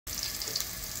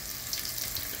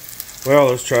Well,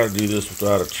 let's try to do this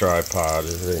without a tripod.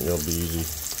 It ain't gonna be easy.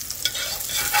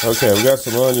 Okay, we got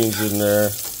some onions in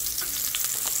there.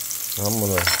 I'm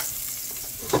gonna,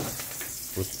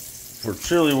 for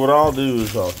chili, what I'll do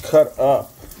is I'll cut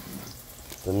up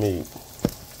the meat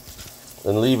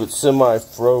and leave it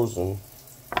semi-frozen.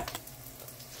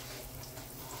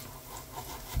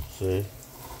 See?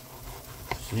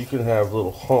 So you can have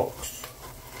little hunks.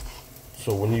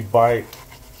 So when you bite,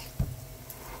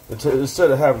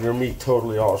 instead of having your meat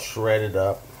totally all shredded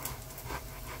up,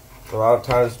 a lot of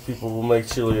times people will make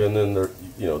chili and then the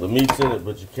meat's in it,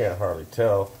 but you can't hardly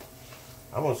tell.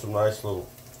 I want some nice little,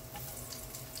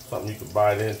 something you can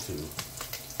bite into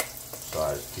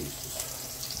size pieces.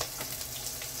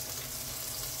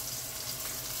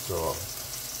 So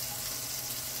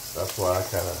that's why I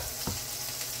kind of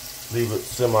leave it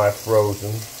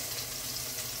semi-frozen.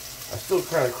 I still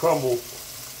kind of crumble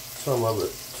some of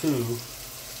it too,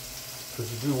 because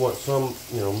you do want some,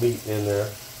 meat in there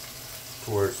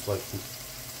to where it's like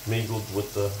mingled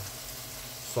with the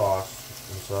sauce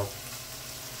and stuff.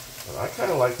 And I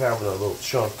kind of like having a little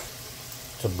chunk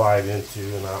to bite into,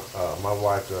 and my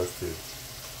wife does too.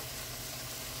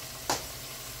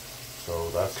 So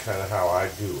that's kind of how I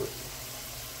do it.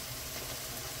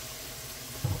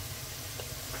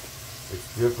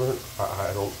 It's different.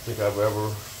 I don't think I've ever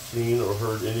seen or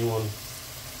heard anyone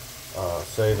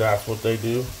say that's what they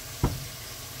do.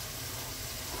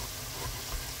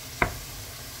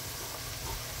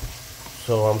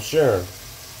 So I'm sharing.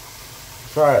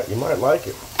 Try it. You might like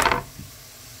it.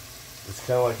 It's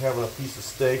kind of like having a piece of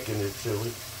steak in your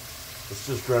chili. It's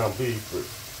just ground beef, but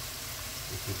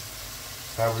if you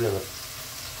have it in a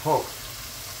hunk,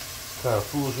 kind of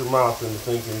fools your mouth into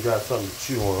thinking you got something to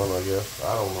chew on, I guess.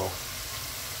 I don't know.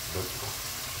 But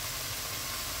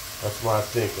that's my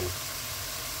thinking.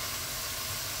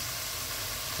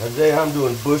 Today I'm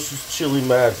doing Bush's Chili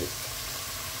Magic.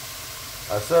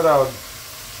 I said I would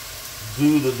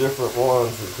do the different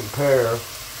ones and compare.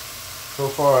 So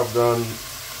far I've done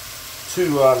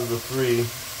 2 out of the 3.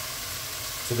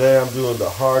 Today I'm doing the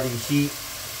Hearty Heat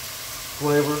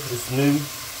flavor. It's new.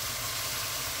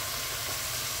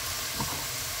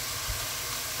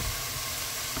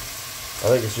 I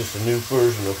think it's just a new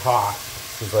version of hot,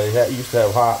 because they used to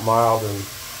have hot, mild, and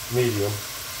medium,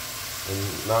 and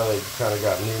now they've kind of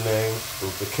got new names. But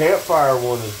the campfire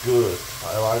one is good.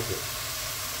 I like it.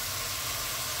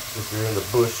 If you're into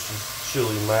Bush's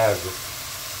Chili Magic,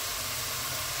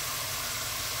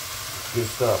 it's good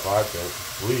stuff, I think.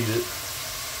 We'll eat it.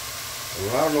 And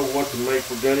when I don't know what to make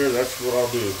for dinner, that's what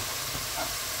I'll do.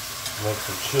 Make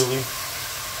some chili.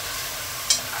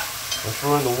 And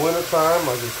for in the winter time,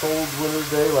 like a cold winter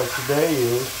day like today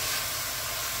is,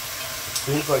 it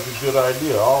seems like a good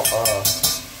idea. I'll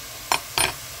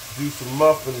do some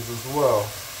muffins as well.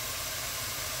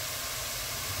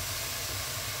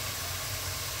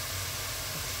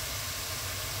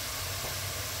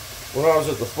 When I was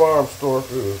at the farm store,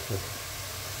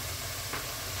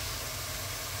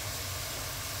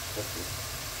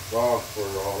 dog fur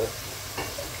on it.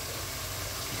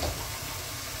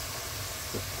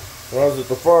 When I was at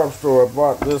the farm store, I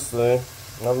bought this thing.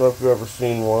 I don't know if you've ever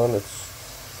seen one.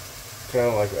 It's kind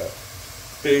of like a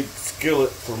big skillet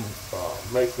from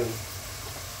making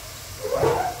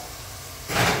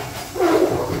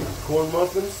corn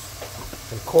muffins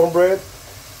and cornbread.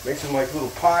 Makes them like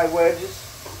little pie wedges.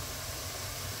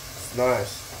 It's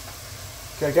nice.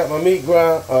 Okay, I got my meat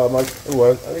ground. I need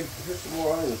here's some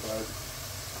more onions.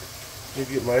 I need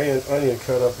to get my onion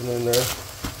cut up and in there.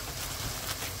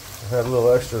 Had a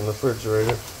little extra in the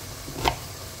refrigerator.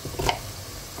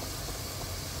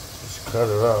 Just cut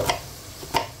it up.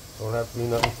 Don't have to be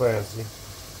nothing fancy.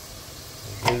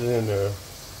 Get it in there.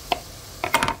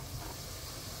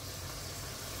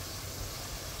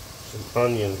 Some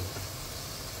onion.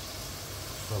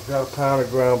 So I've got a pound of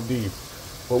ground beef.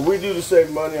 What we do to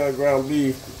save money on ground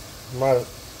beef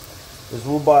is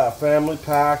we'll buy a family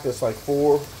pack that's like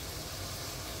 4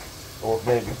 or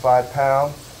maybe 5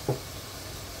 pounds.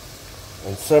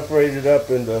 And separate it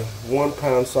up into 1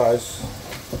 pound size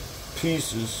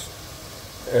pieces,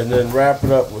 and then wrap it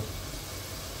up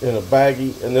in a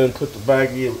baggie, and then put the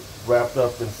baggie wrapped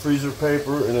up in freezer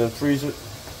paper, and then freeze it.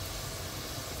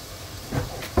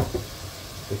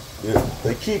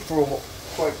 They keep for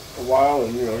quite a while,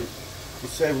 and you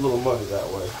save a little money that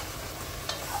way.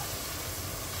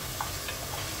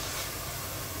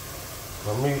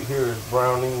 My meat here is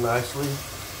browning nicely.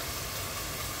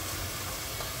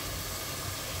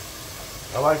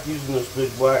 I like using this big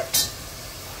black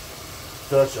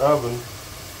Dutch oven.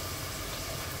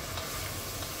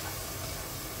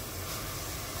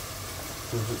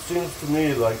 Because it seems to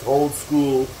me like old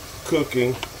school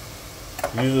cooking,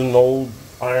 using old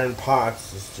iron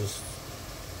pots is just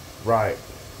right.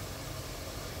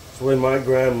 It's the way my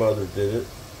grandmother did it.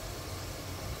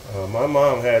 My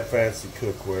mom had fancy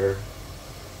cookware.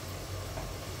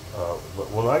 But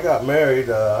when I got married,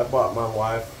 I bought my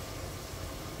wife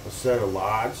a set of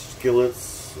Lodge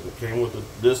skillets, and it came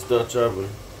with this Dutch oven.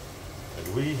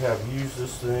 And we have used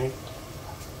this thing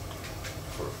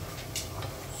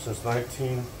since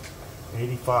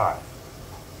 1985.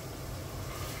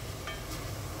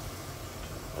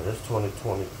 And it's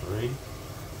 2023.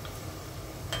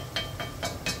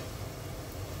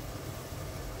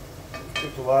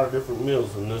 Cooked a lot of different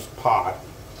meals in this pot.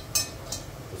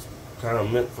 It's kind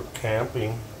of meant for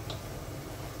camping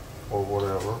or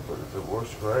whatever, but it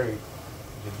works great.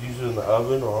 You can use it in the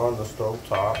oven or on the stove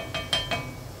top.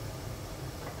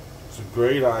 It's a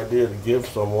great idea to give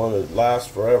someone. It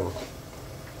lasts forever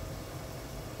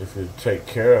if you take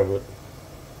care of it.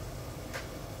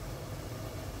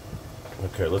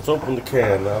 Okay, let's open the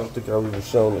can. I don't think I've even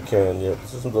shown the can yet.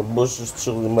 This isn't the Bush's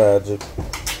Chili Magic.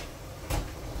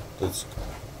 It's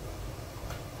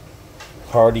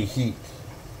Hearty Heat.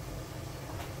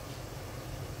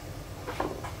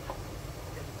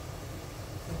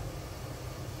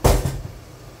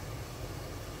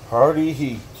 Hearty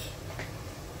Heat.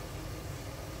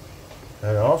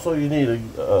 And also you need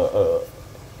a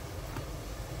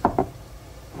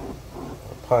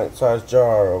pint-sized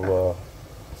jar of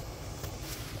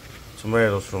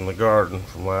tomatoes from the garden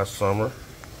from last summer.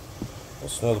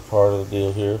 That's another part of the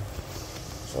deal here.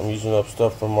 So I'm using up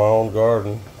stuff from my own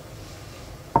garden.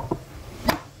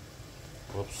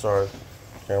 Whoops, sorry,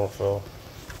 camera fell.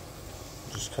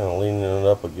 Just kind of leaning it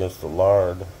up against the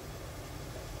lard.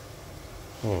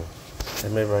 And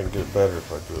maybe I can get it better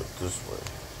if I do it this way.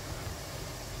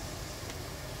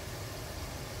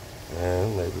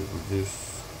 And maybe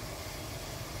reduce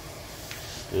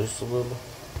this a little.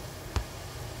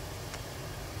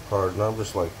 Pardon, I'm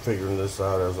just like figuring this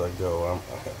out as I go.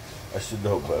 I should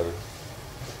know better.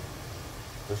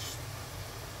 There's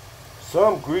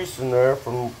some grease in there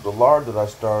from the lard that I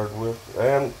started with,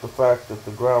 and the fact that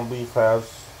the ground beef has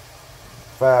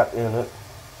fat in it.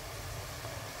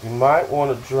 You might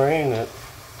want to drain it,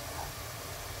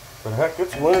 but heck,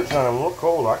 it's wintertime, a little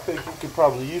cold. I think you could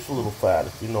probably use a little fat,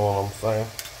 if you know what I'm saying.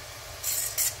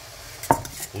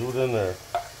 Leave it in there.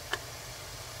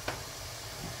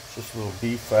 Just a little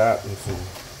beef fat and some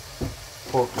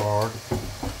pork lard.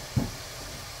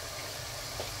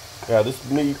 Yeah,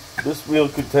 this meal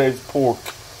contains pork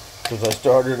because I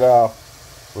started off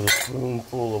with a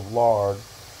spoonful of lard.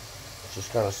 It's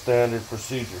just kind of standard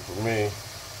procedure for me.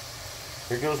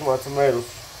 Here goes my tomatoes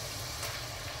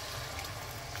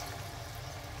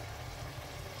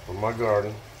from my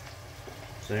garden.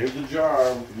 Save the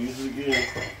jar, we can use it again.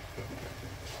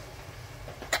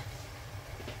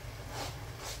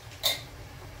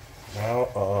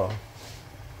 Now,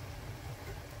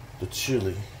 the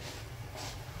chili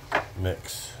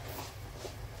mix.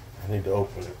 I need to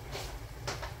open it.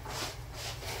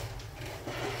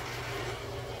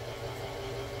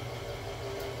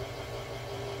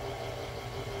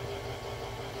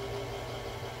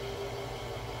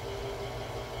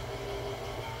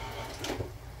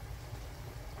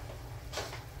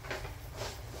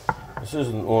 This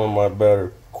isn't one of my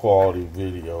better quality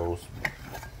videos.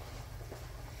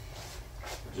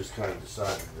 I just kind of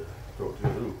decided to throw it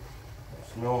together. Ooh,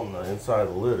 smelling the inside of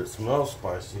the lid. It smells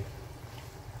spicy.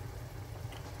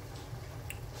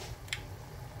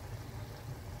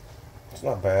 It's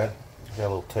not bad. Got a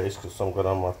little taste because some got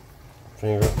on my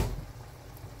finger.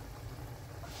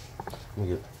 Let me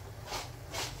get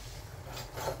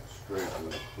straight to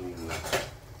the clean this.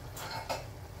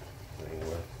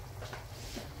 Anyway.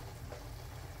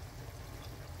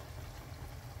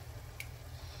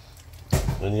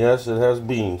 And yes, it has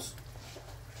beans.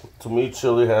 To me,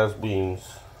 chili has beans.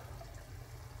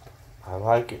 I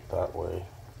like it that way.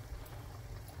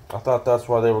 I thought that's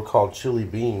why they were called chili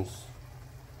beans.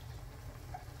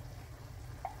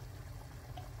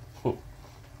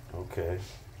 Okay.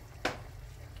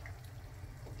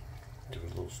 Give it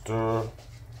a little stir.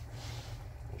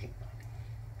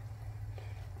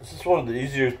 This is one of the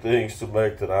easier things to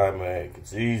make that I make.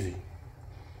 It's easy.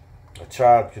 A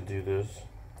child could do this.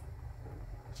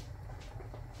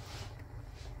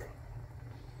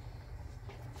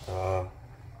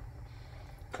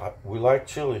 We like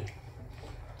chili.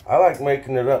 I like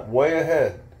making it up way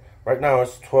ahead. Right now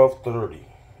it's 12:30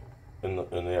 in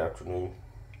the afternoon.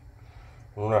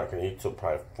 We're not gonna eat till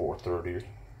probably 4:30.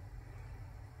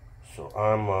 So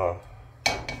I'm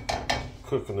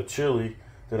cooking the chili.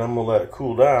 Then I'm gonna let it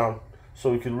cool down.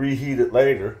 so we can reheat it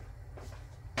later.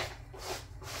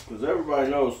 Because everybody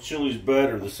knows chili's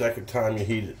better the second time you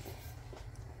heat it.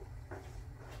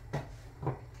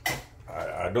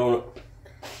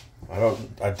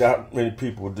 I doubt many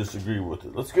people would disagree with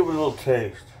it. Let's give it a little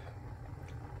taste.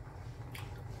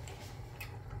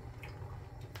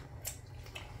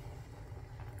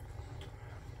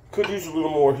 Could use a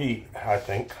little more heat, I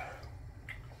think.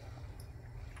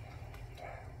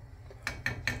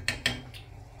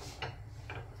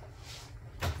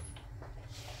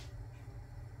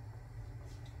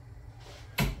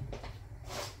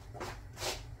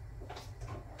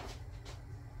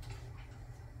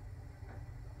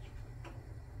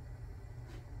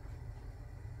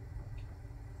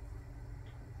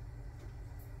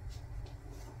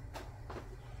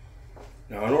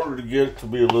 Now, in order to get it to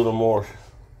be a little more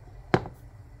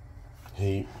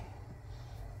heat,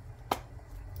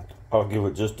 I'll give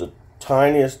it just the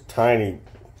tiniest tiny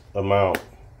amount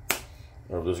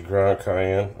of this ground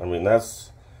cayenne. I mean,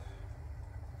 that's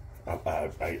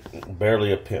I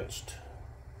barely a pinched.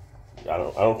 I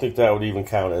don't think that would even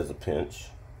count as a pinch,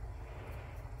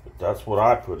 but that's what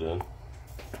I put in.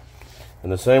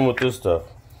 And the same with this stuff,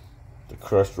 the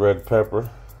crushed red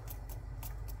pepper.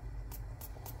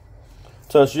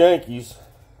 To us Yankees,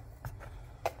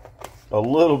 a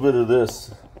little bit of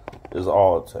this is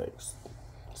all it takes.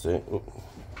 See?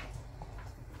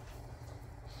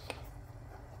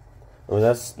 I mean,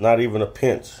 that's not even a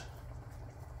pinch.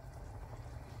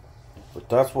 But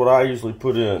that's what I usually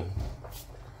put in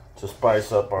to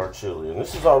spice up our chili. And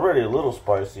this is already a little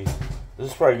spicy.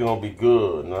 This is probably going to be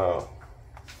good now.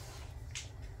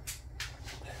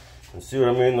 And see what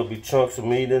I mean? There'll be chunks of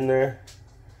meat in there.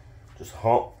 Just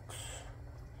humps.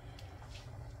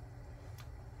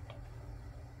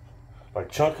 Like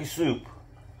chunky soup,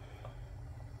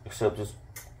 except it's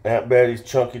Aunt Betty's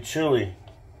chunky chili.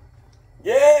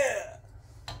 Yeah!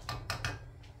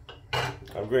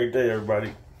 Have a great day,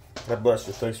 everybody. God bless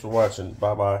you. Thanks for watching.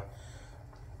 Bye-bye.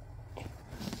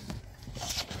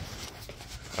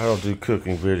 I don't do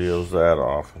cooking videos that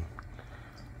often,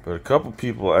 but a couple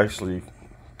people actually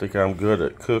think I'm good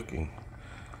at cooking.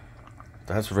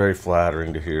 That's very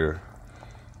flattering to hear.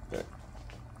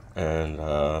 And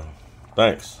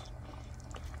thanks.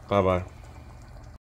 Bye-bye.